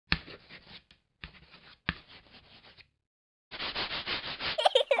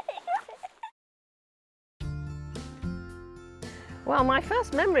Well, my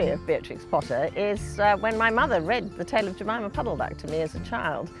first memory of Beatrix Potter is when my mother read The Tale of Jemima Puddleduck to me as a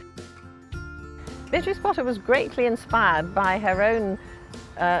child. Beatrix Potter was greatly inspired by her own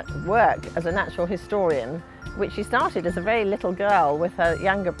work as a natural historian, which she started as a very little girl with her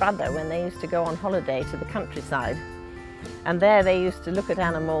younger brother when they used to go on holiday to the countryside. And there they used to look at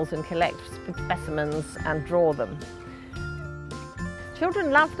animals and collect specimens and draw them.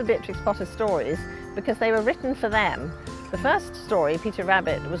 Children loved the Beatrix Potter stories because they were written for them. The first story, Peter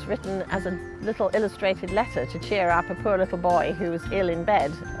Rabbit, was written as a little illustrated letter to cheer up a poor little boy who was ill in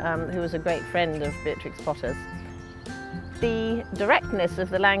bed, who was a great friend of Beatrix Potter's. The directness of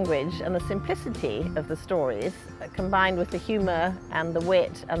the language and the simplicity of the stories, combined with the humour and the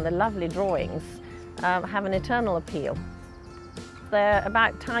wit and the lovely drawings, have an eternal appeal. They're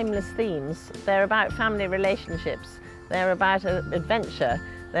about timeless themes, they're about family relationships, they're about adventure,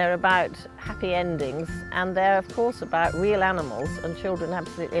 they're about happy endings, and they're of course about real animals, and children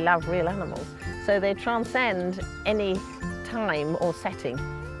absolutely love real animals. So they transcend any time or setting.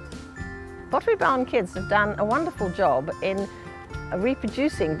 Pottery Barn Kids have done a wonderful job in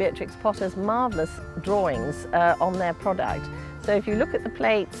reproducing Beatrix Potter's marvellous drawings on their product. So if you look at the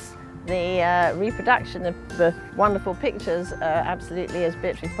plates, the reproduction of the wonderful pictures are absolutely as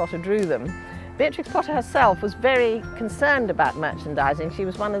Beatrix Potter drew them. Beatrix Potter herself was very concerned about merchandising. She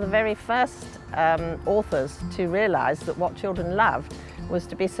was one of the very first authors to realise that what children loved was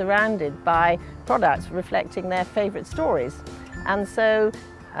to be surrounded by products reflecting their favourite stories. And so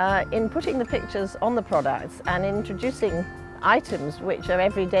in putting the pictures on the products and introducing items which are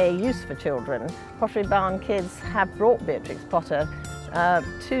everyday use for children, Pottery Barn Kids have brought Beatrix Potter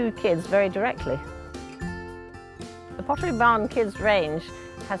to kids very directly. The Pottery Barn Kids range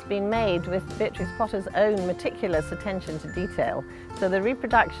has been made with Beatrix Potter's own meticulous attention to detail, so the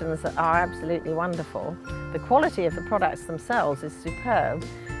reproductions are absolutely wonderful. The quality of the products themselves is superb,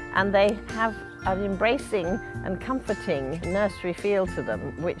 and they have an embracing and comforting nursery feel to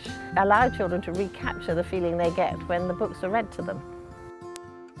them, which allow children to recapture the feeling they get when the books are read to them.